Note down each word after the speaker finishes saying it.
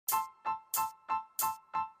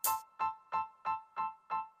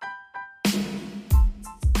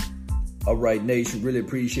All right, nation, really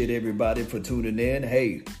appreciate everybody for tuning in.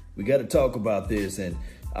 Hey, we got to talk about this, and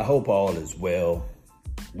I hope all is well.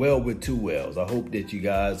 Well with two wells. I hope that you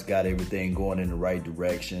guys got everything going in the right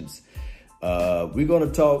directions. We're going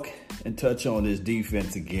to talk and touch on this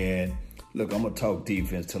defense again. Look, I'm going to talk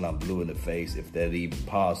defense till I'm blue in the face, if that's even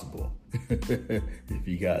possible. If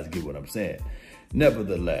you guys get what I'm saying.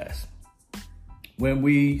 Nevertheless, when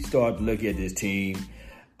we start to look at this team,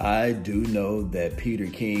 I do know that Peter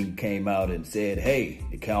King came out and said, hey,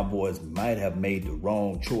 the Cowboys might have made the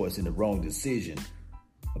wrong choice and the wrong decision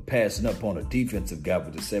of passing up on a defensive guy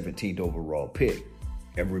with the 17th overall pick.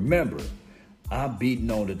 And remember, I'm beating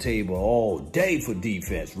on the table all day for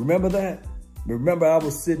defense. Remember that? Remember, I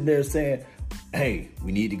was sitting there saying, hey,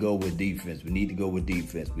 we need to go with defense. We need to go with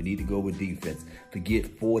defense. We need to go with defense. Forget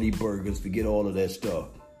 40 burgers. Forget all of that stuff.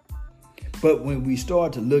 But when we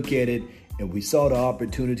start to look at it and we saw the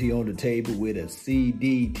opportunity on the table with a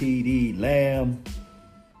CDTD Lamb,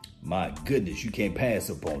 my goodness, you can't pass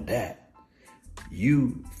up on that.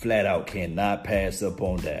 You flat out cannot pass up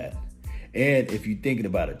on that. And if you're thinking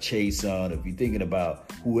about a Chase on, if you're thinking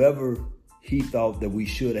about whoever he thought that we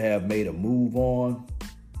should have made a move on,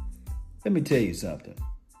 let me tell you something.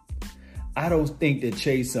 I don't think that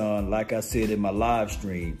Chase on, like I said in my live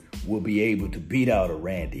stream, will be able to beat out a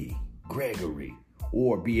Randy Gregory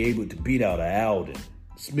or be able to beat out a Alden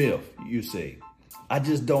Smith, you see. I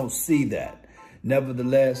just don't see that.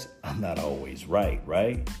 Nevertheless, I'm not always right?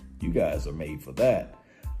 You guys are made for that.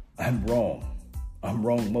 I'm wrong. I'm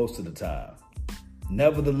wrong most of the time.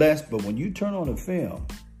 Nevertheless, but when you turn on the film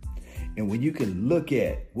and when you can look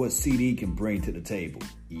at what CD can bring to the table,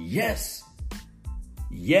 yes.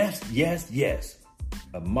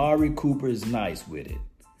 Amari Cooper is nice with it.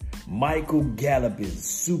 Michael Gallup is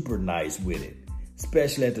super nice with it,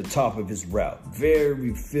 especially at the top of his route.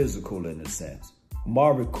 Very physical in a sense.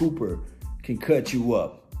 Amari Cooper can cut you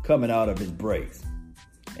up coming out of his breaks.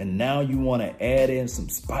 And now you want to add in some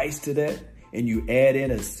spice to that, and you add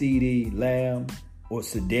in a CD Lamb or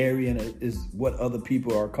Sedarian is what other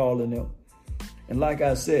people are calling them. And like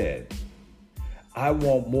I said, I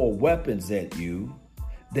want more weapons at you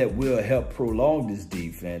that will help prolong this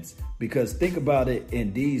defense, because think about it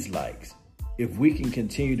in these likes. If we can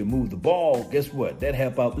continue to move the ball, guess what? That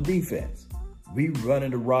help out the defense. We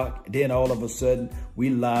running the rock, then all of a sudden we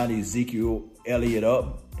line Ezekiel Elliott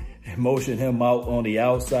up and motion him out on the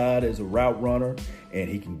outside as a route runner, and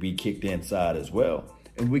he can be kicked inside as well.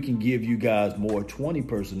 And we can give you guys more 20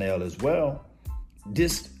 personnel as well.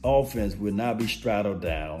 This offense will not be straddled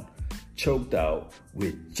down, choked out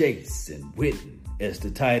with Jason Witten as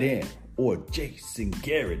the tight end or Jason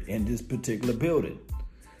Garrett in this particular building.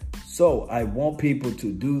 So I want people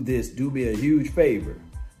to do this. Do me a huge favor.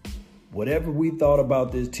 Whatever we thought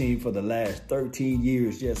about this team for the last 13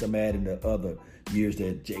 years, yes, I'm adding the other years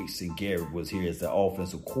that Jason Garrett was here as the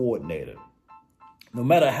offensive coordinator. No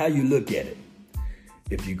matter how you look at it,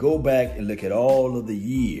 if you go back and look at all of the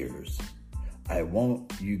years, I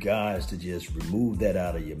want you guys to just remove that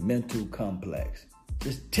out of your mental complex.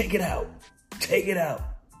 Just take it out. Take it out.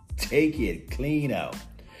 Take it clean out.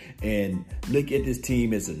 And look at this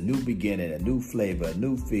team as a new beginning, a new flavor, a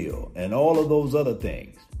new feel, and all of those other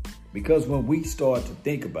things. Because when we start to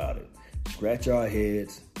think about it, scratch our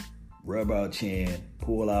heads, rub our chin,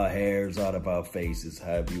 pull our hairs out of our faces,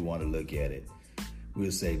 however you want to look at it,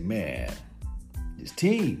 we'll say, man, this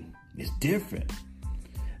team is different.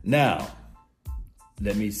 Now,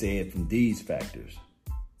 let me say it from these factors.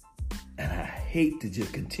 And I hate to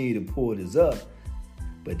just continue to pull this up,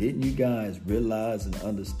 but didn't you guys realize and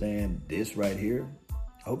understand this right here?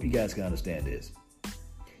 I hope you guys can understand this.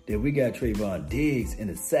 That we got Trayvon Diggs in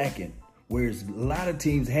the second, whereas a lot of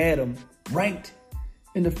teams had him ranked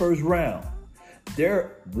in the first round.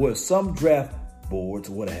 There was some draft boards,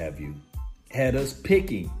 what have you, had us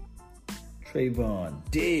picking Trayvon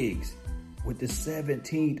Diggs with the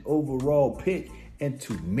 17th overall pick. And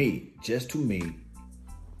to me, just to me,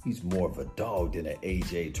 he's more of a dog than an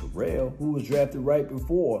A.J. Terrell, who was drafted right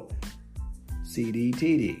before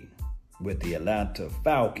CDTD with the Atlanta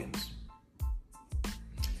Falcons.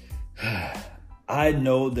 I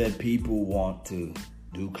know that people want to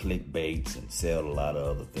do clickbaits and sell a lot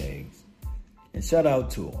of other things. And shout out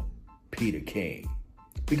to him, Peter King,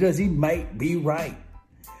 because he might be right.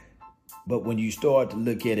 But when you start to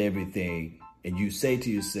look at everything and you say to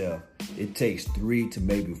yourself, it takes 3 to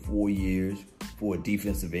maybe 4 years for a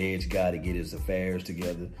defensive edge guy to get his affairs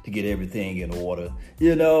together, to get everything in order.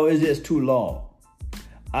 You know, it's just too long.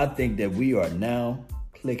 I think that we are now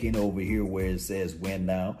clicking over here where it says win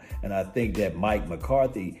now. And I think that Mike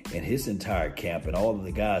McCarthy and his entire camp and all of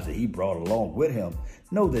the guys that he brought along with him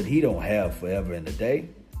know that he don't have forever in the day.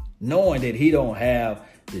 Knowing that he don't have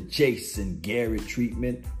the Jason Garrett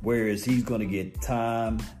treatment, whereas he's going to get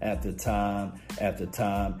time after time after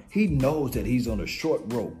time. He knows that he's on a short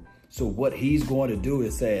rope. So what he's going to do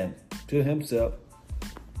is saying to himself,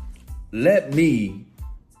 let me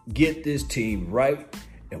get this team right,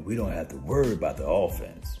 and we don't have to worry about the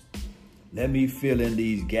offense. Let me fill in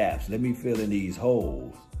these gaps. Let me fill in these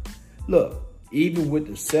holes. Look, even with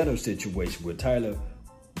the center situation with Tyler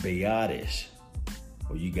Biotish,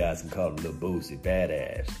 or you guys can call him Lil Boosie,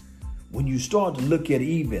 badass. When you start to look at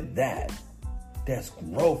even that, that's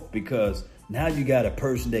growth, because now you got a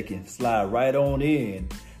person that can slide right on in,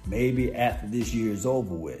 maybe after this year is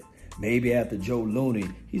over with. Maybe after Joe Looney,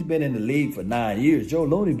 he's been in the league for 9 years. Joe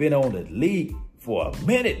Looney been on the league for a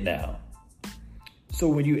minute now. So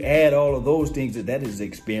when you add all of those things, that is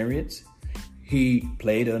experience. He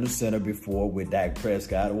played under center before with Dak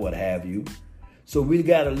Prescott or what have you. So we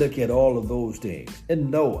got to look at all of those things. And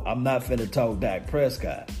no, I'm not finna talk Dak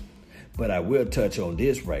Prescott, but I will touch on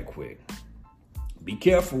this right quick. Be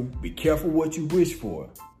careful what you wish for.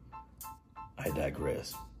 I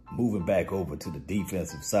digress. Moving back over to the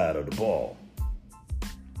defensive side of the ball.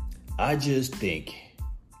 I just think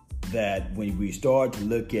that when we start to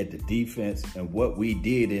look at the defense and what we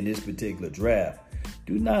did in this particular draft,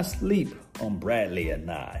 do not sleep on Bradley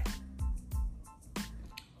and I.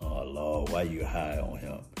 Oh, Lord, why you high on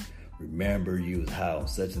him? Remember you was high on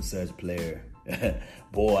such and such player.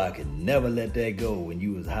 Boy, I could never let that go when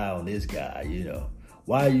you was high on this guy, you know.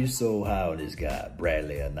 Why are you so high on this guy,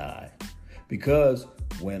 Bradley and I? Because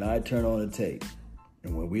when I turn on the tape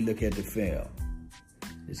and when we look at the film,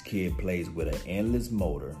 this kid plays with an endless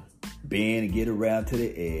motor, bend and get around to the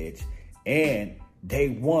edge. And day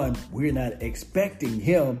one, we're not expecting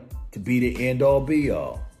him to be the end all be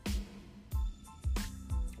all.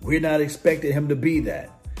 We're not expecting him to be that.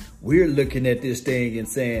 We're looking at this thing and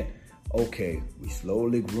saying, okay, we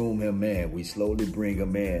slowly groom him in. We slowly bring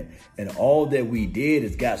him in. And all that we did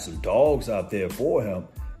is got some dogs out there for him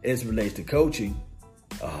as it relates to coaching.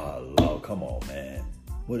 Oh, Lord, come on, man.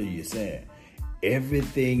 What are you saying?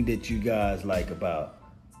 Everything that you guys like about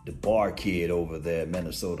the Barr kid over there in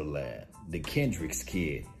Minnesota land, the Kendricks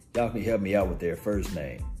kid, y'all can help me out with their first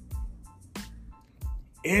name.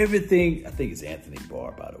 Everything, I think it's Anthony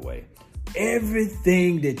Barr, by the way.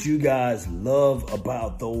 Everything that you guys love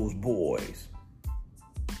about those boys,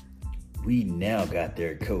 we now got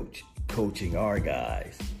their coach coaching our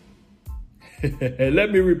guys.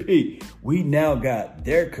 Let me repeat. We now got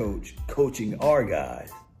their coach coaching our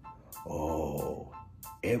guys. Oh,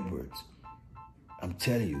 Edwards. I'm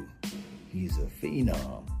telling you, he's a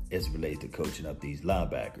phenom as it relates to coaching up these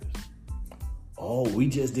linebackers. Oh, we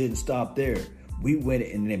just didn't stop there. We went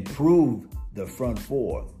and improved the front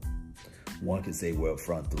four. One could say, well,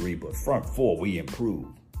 front three, but front four, we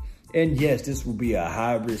improved. And yes, this will be a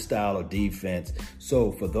hybrid style of defense.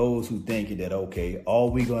 So for those who thinking that, okay, all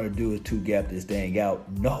we're going to do is two-gap this thing out.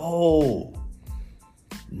 No.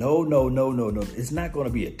 It's not going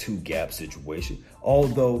to be a two-gap situation.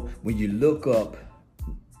 Although when you look up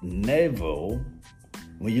Neville,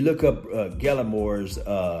 when you look up Gallimore's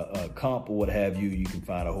comp or what have you, you can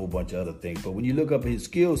find a whole bunch of other things. But when you look up his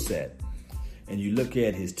skill set and you look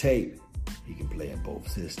at his tape, he can play in both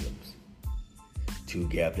systems.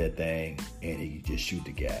 Two-gap that thing, and he can just shoot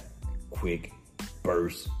the gap. Quick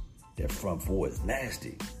burst. That front four is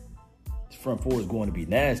nasty. His front four is going to be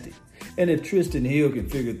nasty. And if Tristan Hill can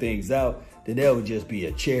figure things out, then that would just be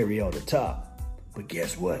a cherry on the top. But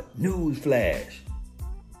guess what? Newsflash.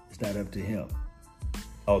 It's not up to him.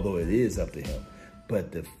 Although it is up to him.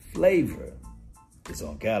 But the flavor is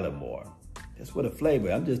on Gallimore. That's what the flavor,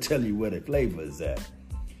 I'm just telling you where the flavor is at.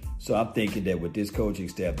 So I'm thinking that with this coaching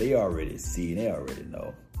staff, they already see, they already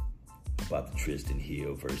know about the Tristan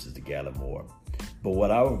Hill versus the Gallimore. But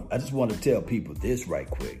what I just want to tell people this right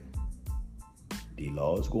quick.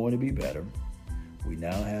 D-Law is going to be better. We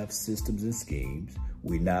now have systems and schemes.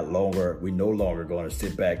 We no longer going to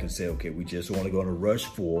sit back and say, okay, we just only going to rush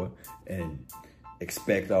four and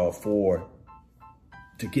expect our four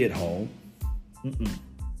to get home.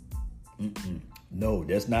 No,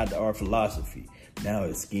 that's not our philosophy. Now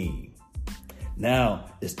it's scheme.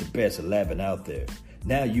 Now it's the best 11 out there.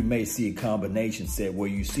 Now you may see a combination set where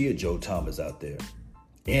you see a Joe Thomas out there.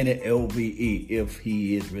 And an LVE if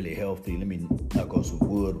he is really healthy. Let me knock on some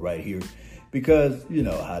wood right here. Because you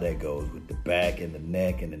know how that goes with the back and the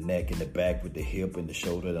neck and the neck and the back with the hip and the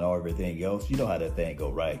shoulder and all everything else. You know how that thing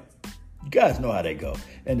go, right? You guys know how that go.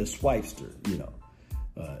 And the swipester, you know.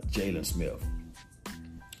 Jalen Smith.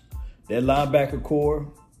 That linebacker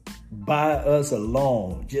core, by us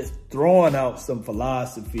alone, just throwing out some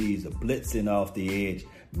philosophies of blitzing off the edge,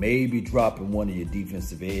 maybe dropping one of your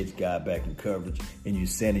defensive edge guy back in coverage, and you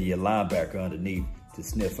sending your linebacker underneath to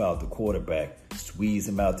sniff out the quarterback, squeeze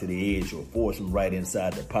him out to the edge, or force him right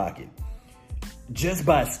inside the pocket. Just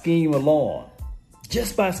by scheme alone,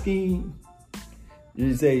 just by scheme,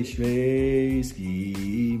 you say straight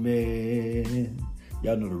scheming.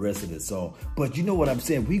 Y'all know the rest of the song. But you know what I'm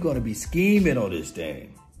saying? We're going to be scheming on this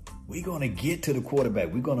thing. We're going to get to the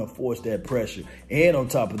quarterback. We're going to force that pressure. And on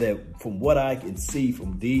top of that, from what I can see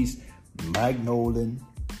from these, Mike Nolan,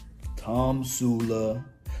 Tom Sula,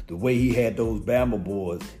 the way he had those Bama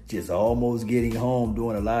boys just almost getting home,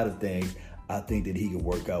 doing a lot of things, I think that he can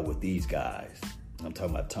work out with these guys. I'm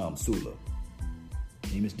talking about Tom Sula.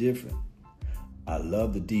 Team is different. I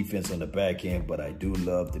love the defense on the back end, but I do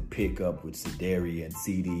love the pickup with Sedarian,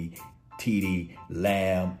 CD, TD,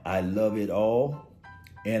 Lamb. I love it all.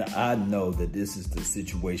 And I know that this is the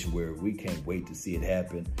situation where we can't wait to see it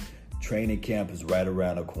happen. Training camp is right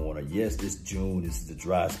around the corner. Yes, this June, this is the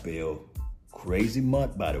dry spell. Crazy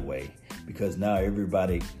month, by the way, because now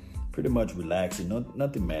everybody pretty much relaxing,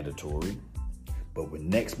 nothing mandatory. But when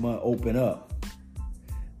next month open up,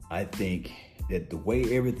 I think that the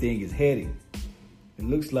way everything is heading, it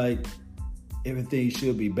looks like everything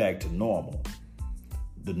should be back to normal.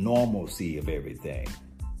 The normalcy of everything.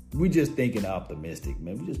 We're just thinking optimistic,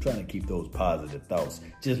 man. We're just trying to keep those positive thoughts.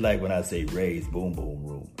 Just like when I say Ray's Boom Boom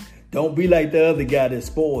Room. Don't be like the other guy that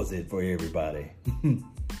spoils it for everybody.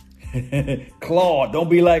 Claude, don't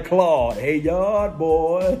be like Claude. Hey, yard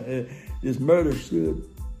boy, this murder should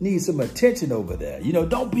need some attention over there. You know,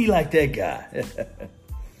 don't be like that guy.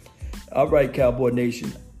 All right, Cowboy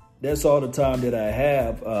Nation. That's all the time that I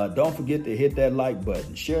have. Don't forget to hit that like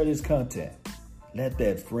button. Share this content. Let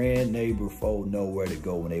that friend, neighbor, foe know where to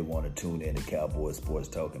go when they want to tune in to Cowboy Sports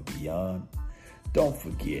Talk and beyond. Don't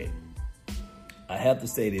forget, I have to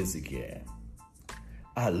say this again.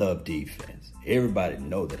 I love defense. Everybody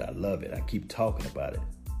know that I love it. I keep talking about it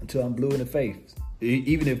until I'm blue in the face,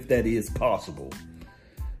 even if that is possible.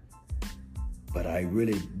 But I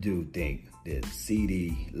really do think that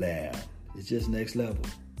CD Lamb is just next level.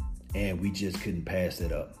 And we just couldn't pass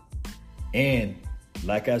it up. And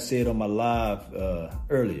like I said on my live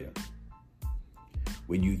earlier,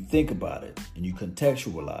 when you think about it and you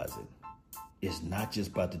contextualize it, it's not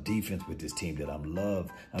just about the defense with this team that I'm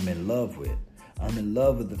in love with. I'm in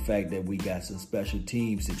love with the fact that we got some special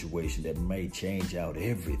team situation that may change out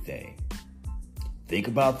everything. Think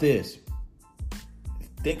about this.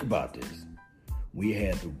 Think about this. We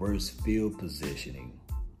had the worst field positioning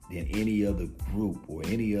than any other group or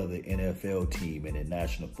any other NFL team in the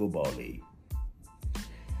National Football League.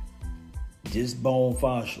 This bone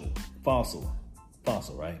fossil,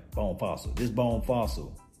 right? Bone fossil. This bone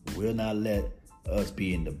fossil will not let us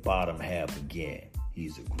be in the bottom half again.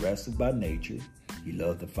 He's aggressive by nature. He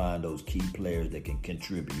loves to find those key players that can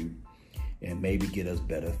contribute and maybe get us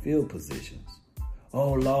better field positions.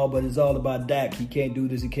 Oh, Lord, but it's all about Dak. He can't do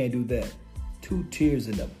this, he can't do that. 2 tiers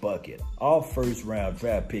in the bucket. Our first round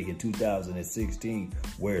draft pick in 2016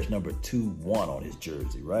 wears number 21 on his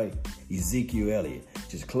jersey, right? Ezekiel Elliott.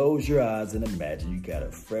 Just close your eyes and imagine you got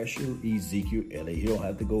a fresher Ezekiel Elliott. He don't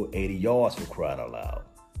have to go 80 yards for crying out loud.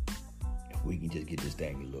 If we can just get this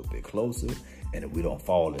thing a little bit closer, and if we don't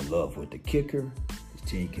fall in love with the kicker, this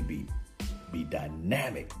team can be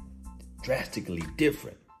dynamic, drastically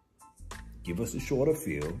different. Give us a shorter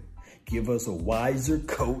field. Give us a wiser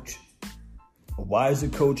coach. A wiser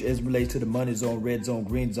coach as it relates to the money zone, red zone,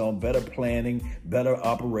 green zone, better planning, better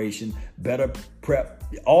operation, better prep.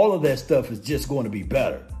 All of that stuff is just going to be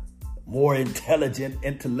better. More intelligent,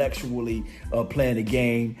 intellectually playing the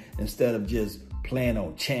game instead of just playing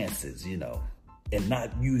on chances, you know, and not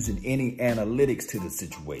using any analytics to the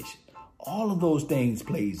situation. All of those things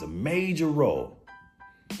plays a major role.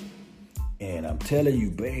 And I'm telling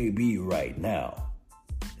you, baby, right now,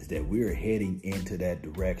 is that we're heading into that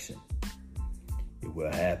direction. It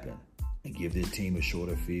will happen. And give this team a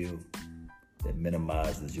shorter field that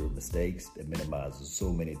minimizes your mistakes, that minimizes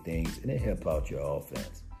so many things, and it helps out your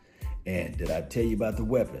offense. And did I tell you about the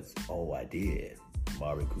weapons? Oh, I did.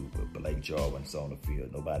 Amari Cooper, Blake Jarwin's on the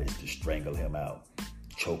field. Nobody's to strangle him out,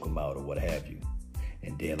 choke him out, or what have you.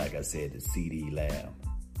 And then, like I said, the CD Lamb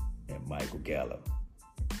and Michael Gallup,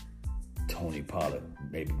 Tony Pollard.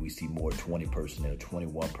 Maybe we see more 20 personnel,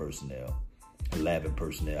 21 personnel, 11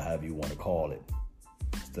 personnel, however you want to call it,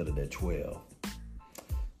 instead of that 12.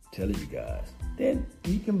 Telling you guys. Then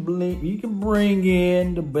you can bring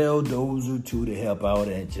in the Belldozer too to help out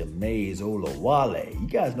and Jameis Olawale. You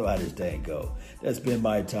guys know how this thing go. That's been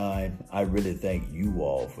my time. I really thank you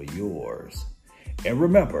all for yours. And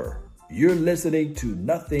remember, you're listening to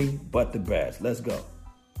nothing but the best. Let's go.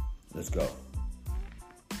 Let's go.